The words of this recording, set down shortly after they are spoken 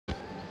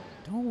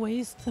Don't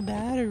waste the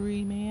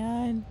battery,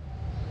 man.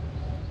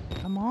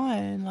 Come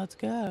on, let's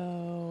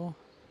go.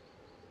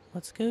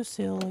 Let's go,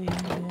 silly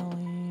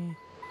Billy.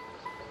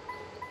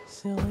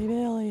 Silly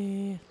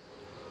Billy.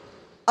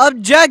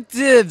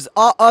 Objectives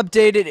are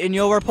updated in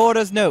your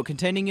reporter's note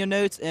containing your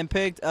notes and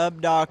picked up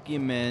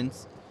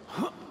documents.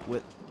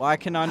 Why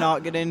can I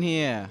not get in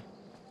here?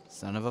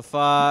 Son of a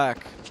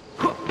fuck.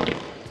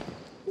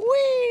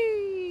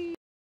 Whee!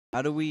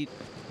 How do we...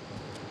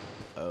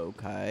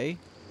 Okay.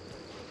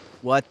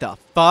 What the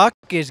fuck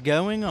is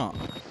going on?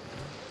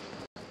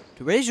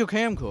 To raise your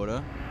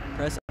camcorder,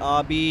 press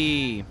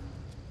RB.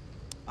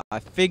 I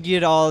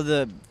figured all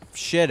the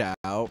shit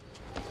out.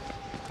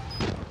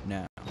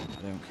 No,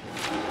 I don't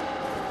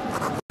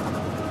care.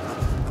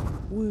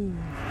 Woo.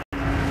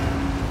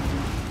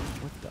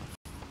 What the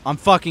I'm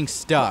fucking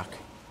stuck.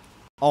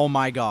 Oh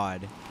my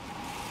god.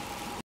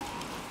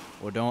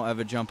 Well, don't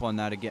ever jump on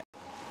that again.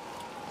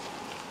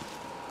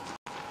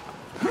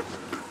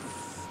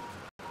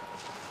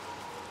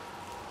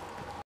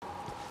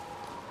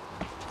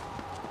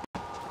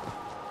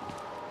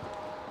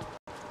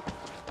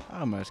 I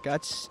almost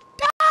got stuck.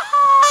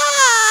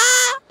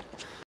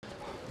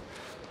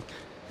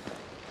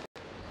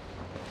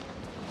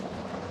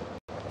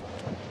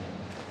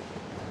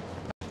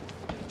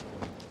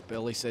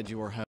 Billy said you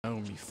were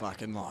home, you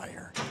fucking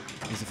liar.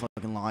 He's a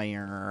fucking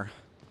liar.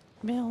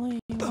 Billy,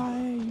 why?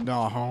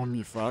 No, home,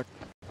 you fuck.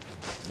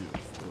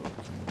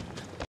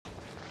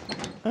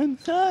 I'm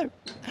sorry.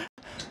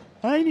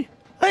 I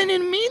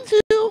didn't mean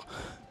to.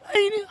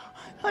 I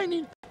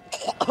didn't.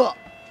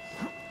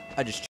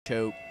 I just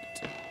choked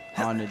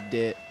on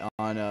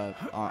a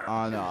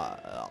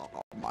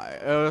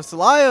my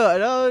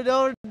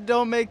saliva.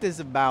 Don't make this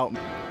about me.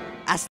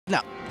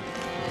 No.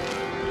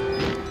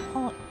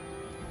 Hello.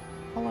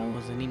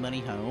 Was anybody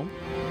home?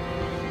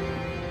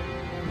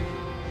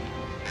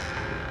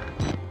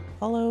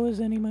 Hello, is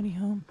anybody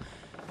home?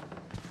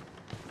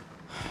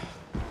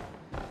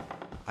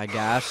 I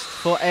gasped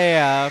for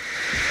air.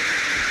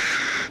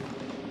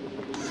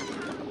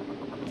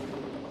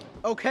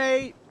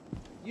 Okay,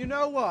 you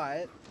know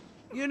what?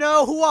 You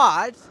know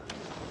what?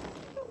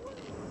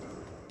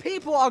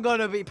 People are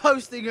gonna be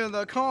posting in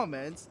the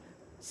comments,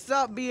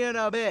 stop being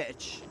a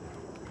bitch.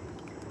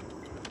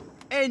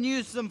 And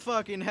use some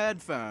fucking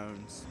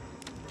headphones.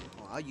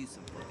 Oh, I'll use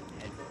some fucking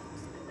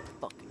headphones.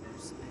 Fucking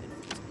use some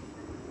headphones.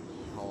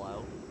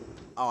 Hello?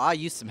 Oh, I'll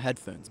use some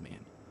headphones,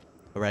 man.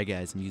 Alright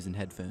guys, I'm using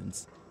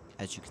headphones,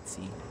 as you can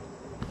see.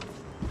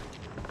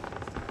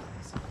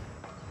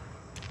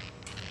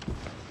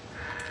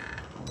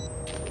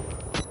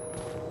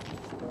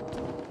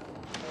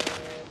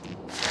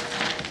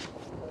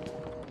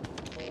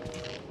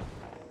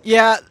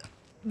 Yeah,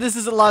 this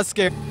is a lot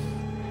scary.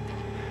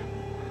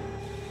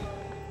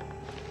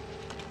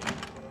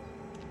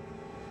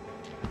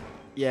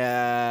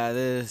 Yeah,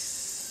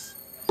 this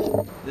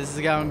is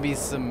gonna be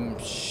some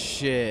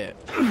shit.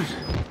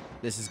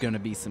 This is gonna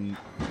be some...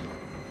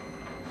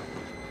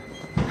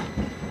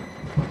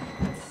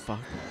 Fuck.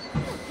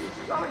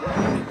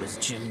 It was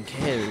Jim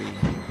Carrey.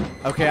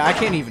 Okay, I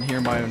can't even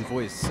hear my own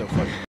voice, so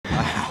fucking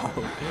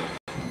loud.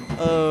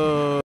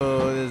 Oh,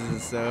 this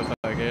is so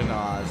fucking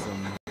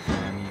awesome.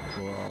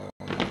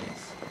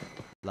 Unequals.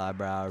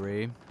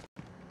 Library.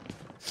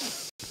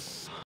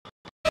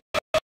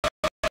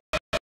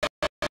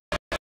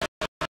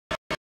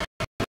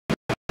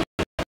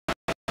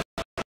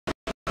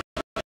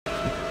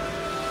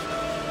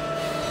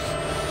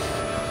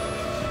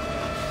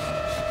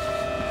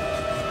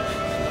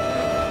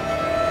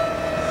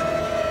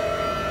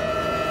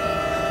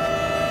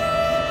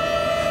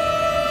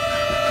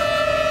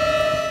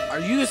 Are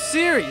you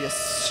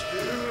serious?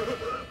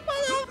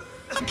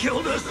 They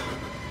killed us.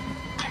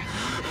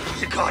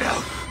 You got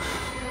out.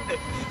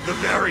 The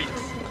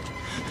variants.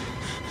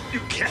 You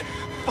can't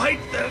fight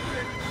them.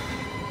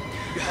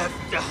 You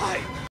have to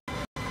hide.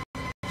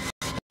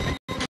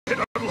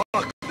 And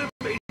unlock the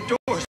main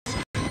doors.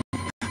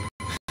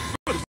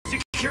 For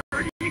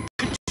security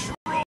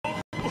control.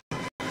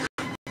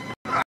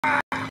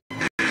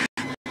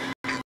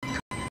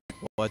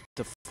 What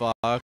the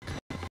fuck?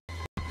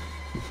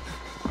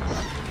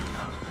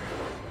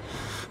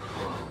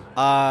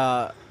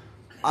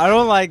 I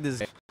don't like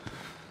this.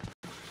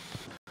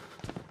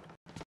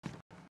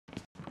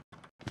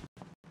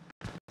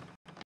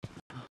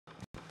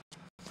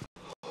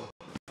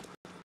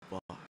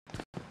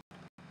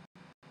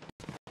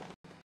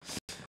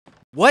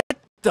 What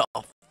the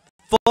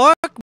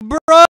fuck,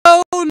 bro?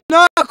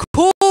 Not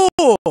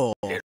cool.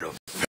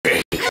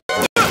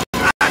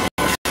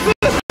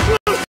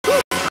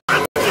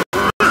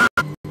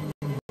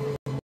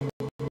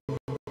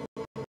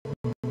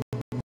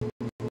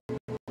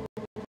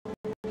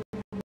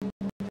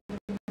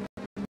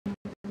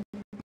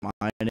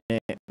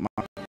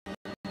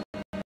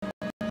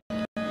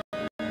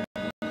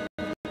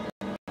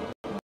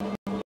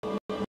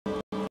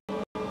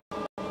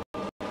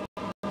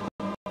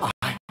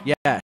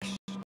 Yes.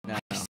 No.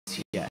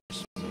 Yes.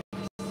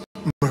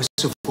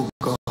 Merciful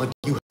God,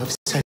 you have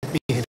sent me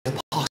an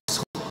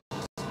apostle.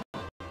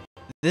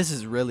 This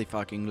is really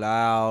fucking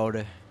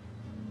loud.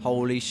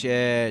 Holy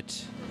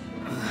shit.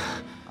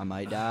 I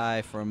might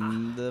die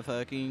from the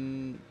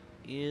fucking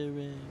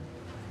earring.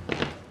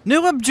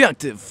 New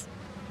objective.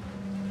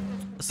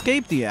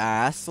 Escape the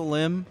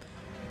asylum.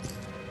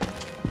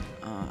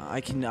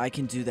 I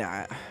can do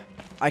that.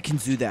 I can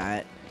do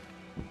that.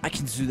 I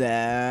can do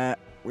that.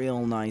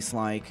 Real nice,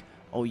 like.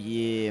 Oh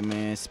yeah,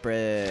 man.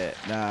 Spread.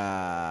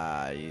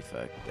 Nah, you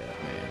fucked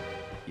up, man.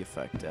 You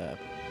fucked up.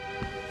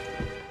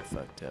 You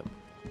fucked up.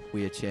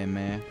 Wheelchair,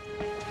 man.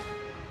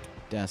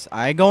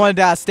 I ain't going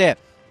down step.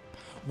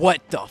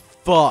 What the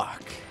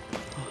fuck?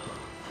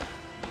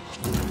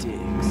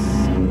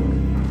 Dicks.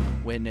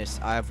 Witness.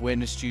 I have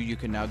witnessed you. You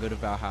can now go to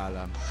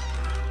Valhalla.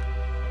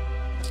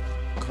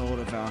 Go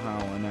to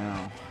Valhalla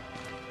now.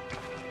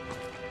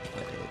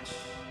 Bitch.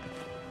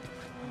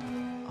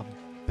 A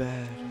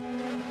bed.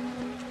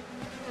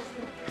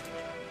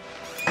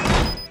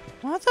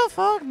 What the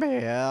fuck,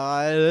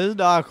 man? This is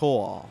not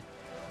cool.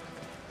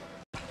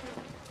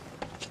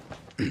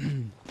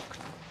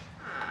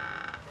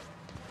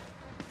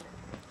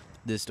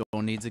 This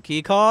door needs a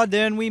key card,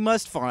 then we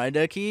must find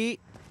a key.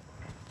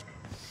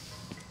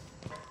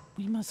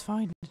 We must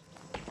find it.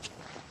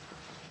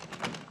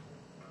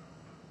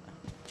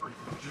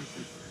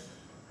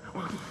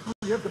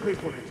 We have to pay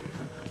for it.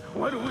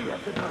 Why do we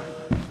have to die?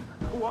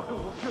 Walker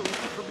will kill us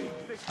for being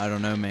sick. I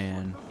don't know,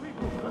 man.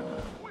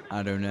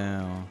 I don't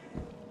know.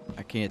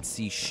 I can't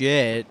see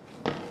shit.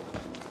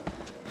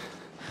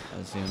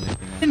 That's the only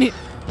thing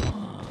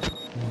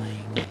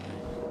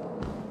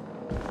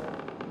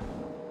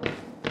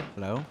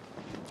Hello?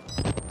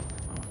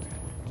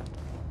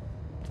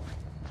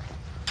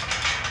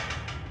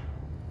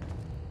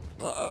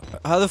 Okay.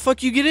 How the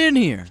fuck you get in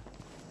here?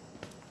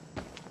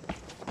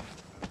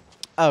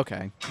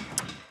 Okay.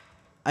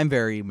 I'm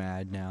very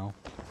mad now.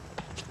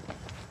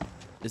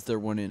 Is there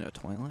one in a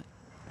toilet?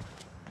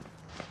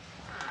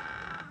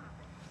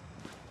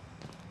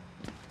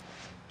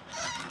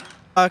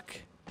 Fuck.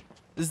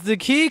 This is the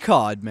key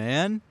card,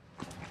 man.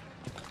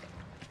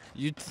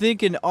 You'd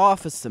think an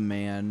officer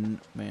man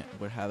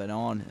would have it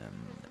on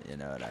him. You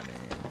know what I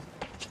mean?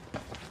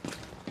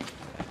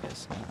 I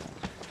guess not.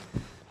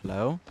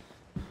 Hello?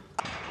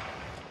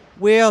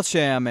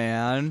 Wheelchair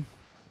man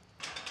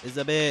is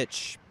a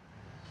bitch.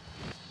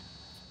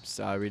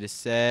 Sorry to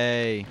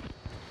say.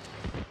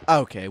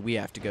 Okay, we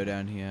have to go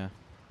down here.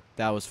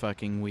 That was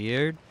fucking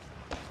weird.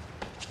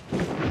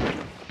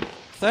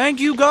 Thank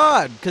you,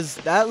 God, because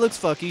that looks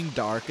fucking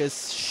dark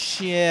as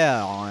shit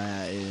on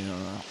it. You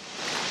know.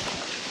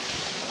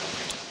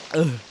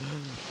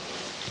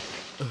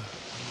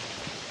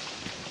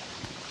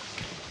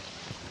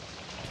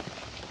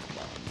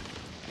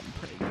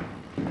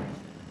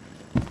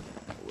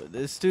 Would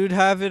this dude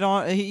have it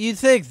on? You'd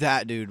think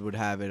that dude would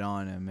have it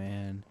on him,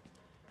 man.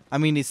 I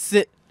mean, he's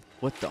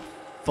What the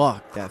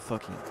fuck? That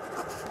fucking.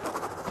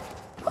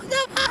 What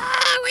the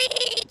fuck? We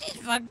need this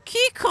fucking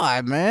key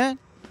card, man.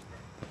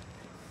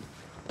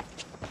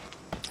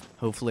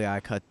 Hopefully,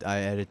 I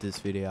edit this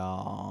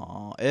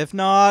video. If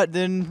not,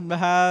 then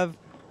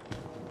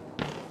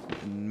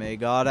may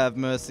God have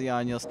mercy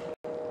on your.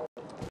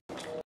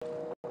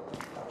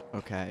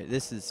 Okay,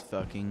 this is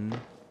fucking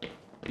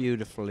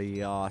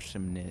beautifully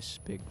awesomeness,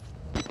 big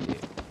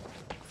dick.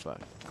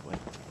 Fuck. What?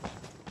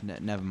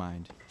 Never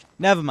mind.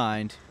 Never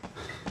mind.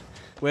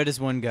 Where does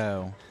one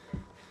go?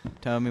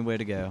 Tell me where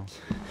to go.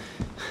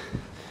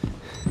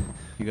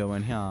 You go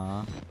in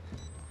here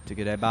to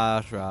get a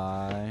battery.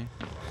 I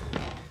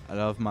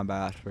love my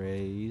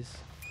batteries.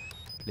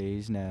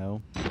 Please,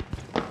 no.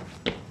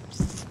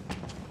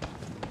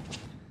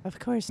 Of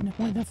course, no.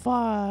 What the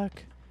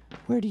fuck?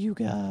 Where do you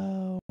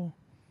go? Do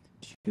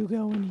you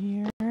go in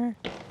here?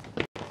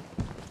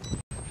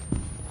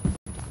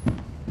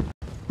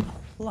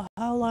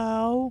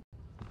 Hello?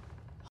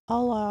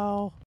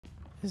 Hello?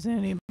 Is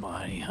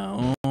anybody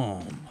home?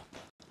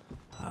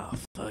 I'll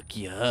fuck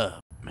you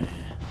up,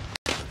 man.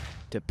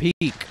 To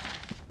peek.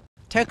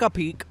 Take a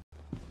peek.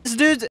 This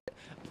dude's.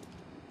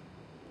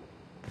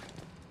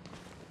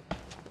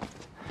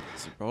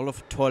 It's a roll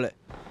of toilet.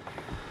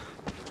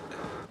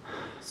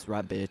 That's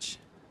right, bitch.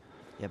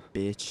 Yeah,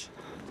 bitch.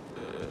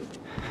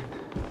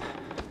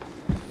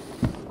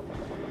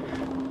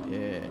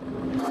 Yeah.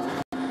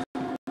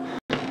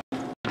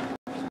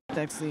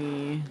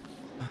 Taxi.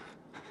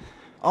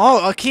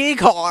 Oh, a key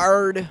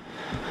card!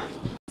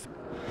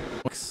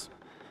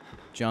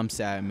 Jumps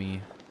at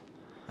me.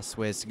 I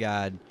swear to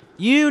God.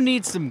 You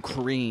need some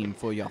cream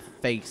for your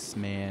face,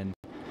 man.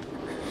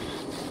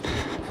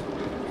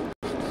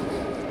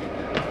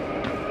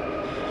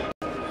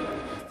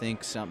 I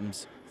think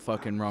something's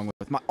fucking wrong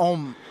with my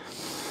Get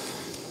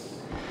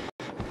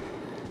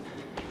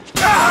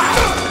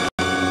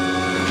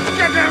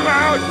them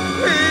out!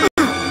 Please!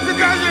 You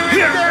guys are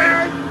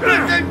here!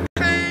 Listen,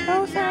 please!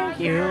 Oh, thank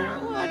you.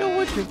 I don't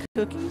want your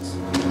cookies.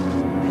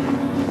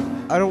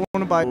 I don't want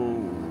to buy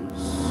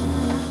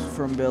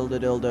from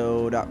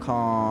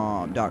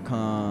buildadildo.com.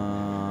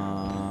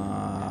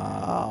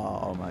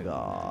 Oh my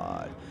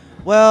god.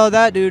 Well,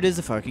 that dude is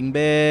a fucking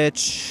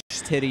bitch.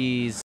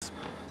 Titties.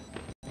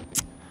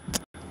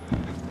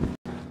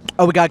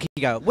 Oh, we gotta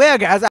keep going. Well,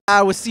 guys,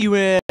 I will see you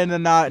in the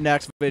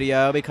next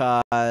video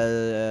because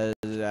I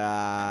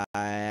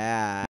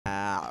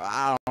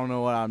don't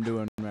know what I'm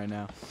doing right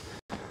now.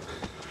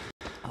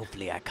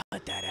 Hopefully I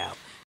cut that out.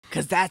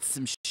 Because that's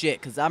some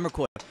shit. Because I'm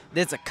recording.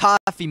 There's a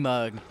coffee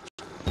mug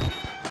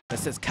that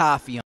says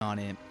coffee on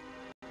it.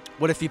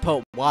 What if you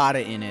put water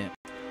in it?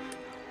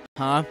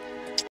 Huh?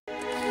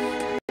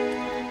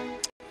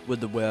 Would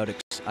the world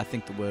I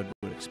think the world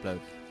would explode.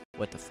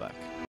 What the fuck?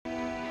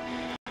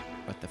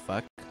 What the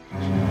fuck?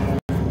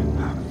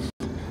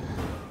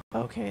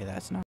 Okay,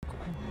 that's not cool.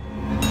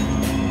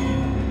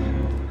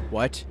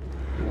 What?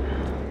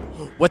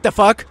 What the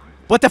fuck?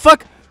 What the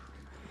fuck?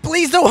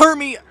 Please don't hurt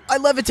me! I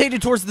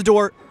levitated towards the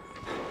door.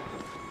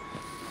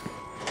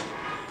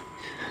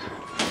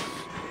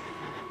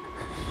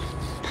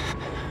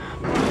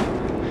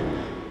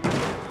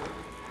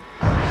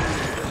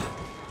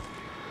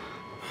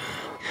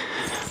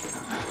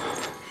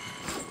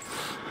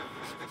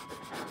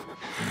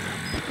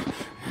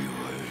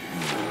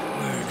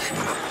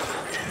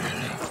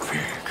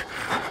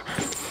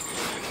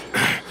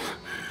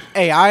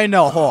 Hey, I ain't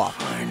no whore.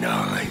 I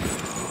know.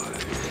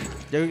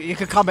 You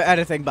can call me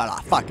anything but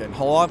a fucking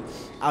whore.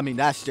 I mean,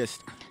 that's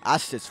just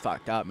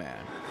fucked up,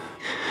 man.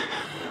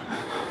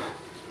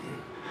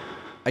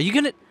 Are you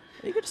gonna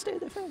stay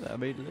there forever? I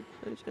mean,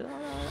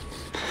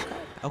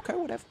 okay,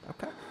 whatever.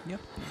 Okay, yeah.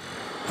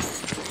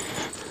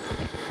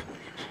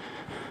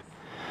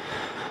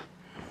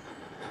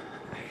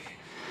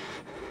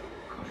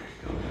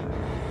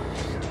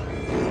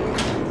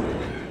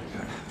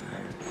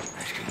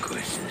 Asking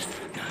questions,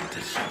 not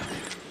deciding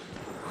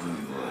who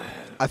you are.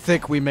 I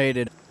think we made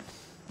it.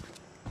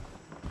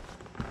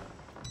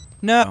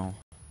 No.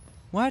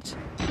 What?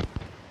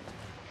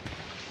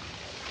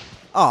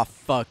 Oh,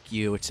 fuck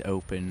you. It's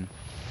open.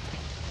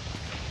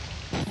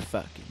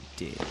 Fucking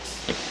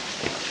dicks.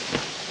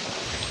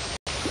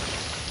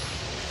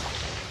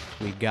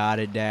 We got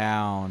it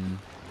down.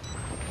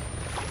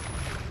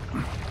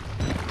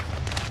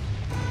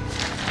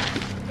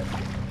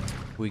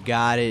 We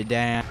got it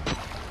down.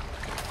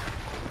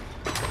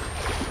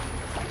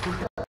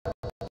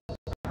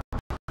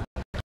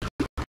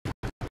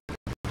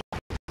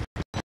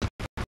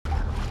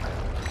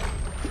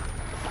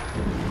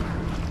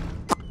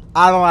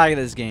 I don't like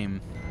this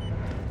game.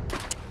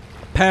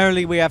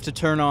 Apparently we have to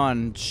turn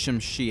on some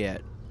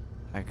shit.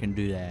 I can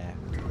do that.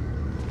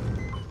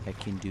 I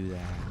can do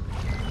that.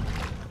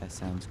 That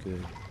sounds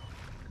good.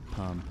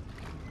 Pump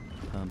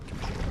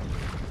control.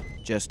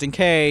 Just in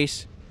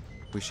case,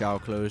 we shall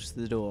close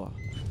the door.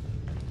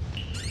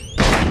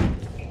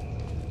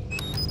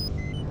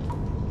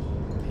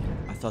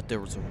 I thought there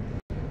was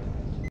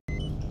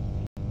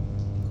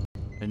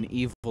an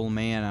evil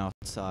man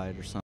outside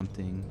or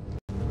something.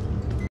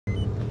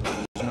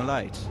 No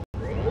lights.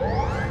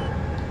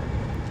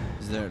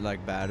 Is there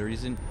like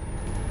batteries in?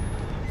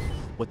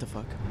 What the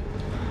fuck?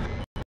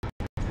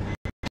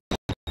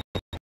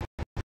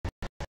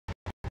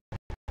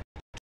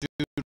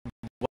 Dude,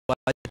 what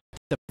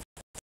the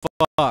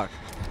fuck?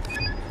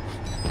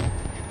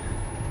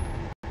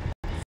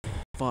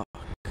 Fuck.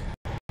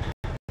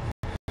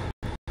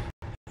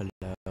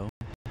 Hello?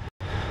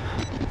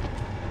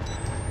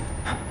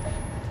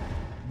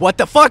 What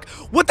the fuck?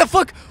 What the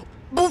fuck?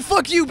 Oh,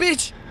 fuck you,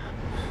 bitch!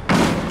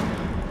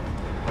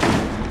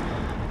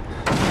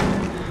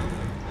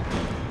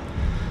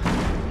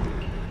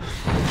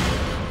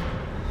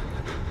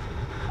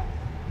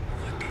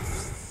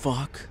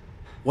 Fuck.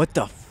 What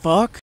the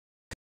fuck?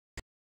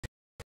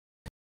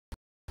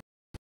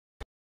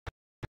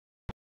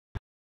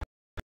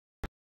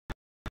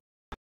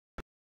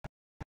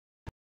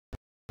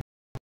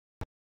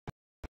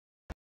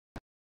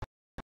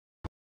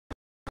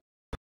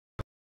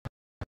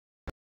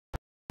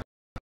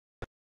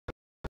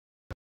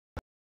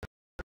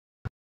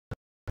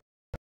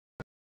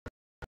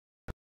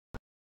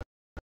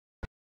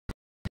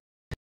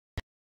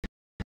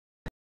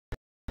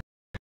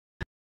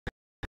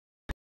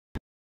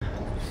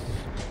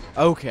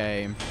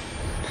 Okay.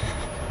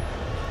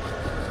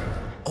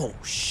 Oh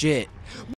shit.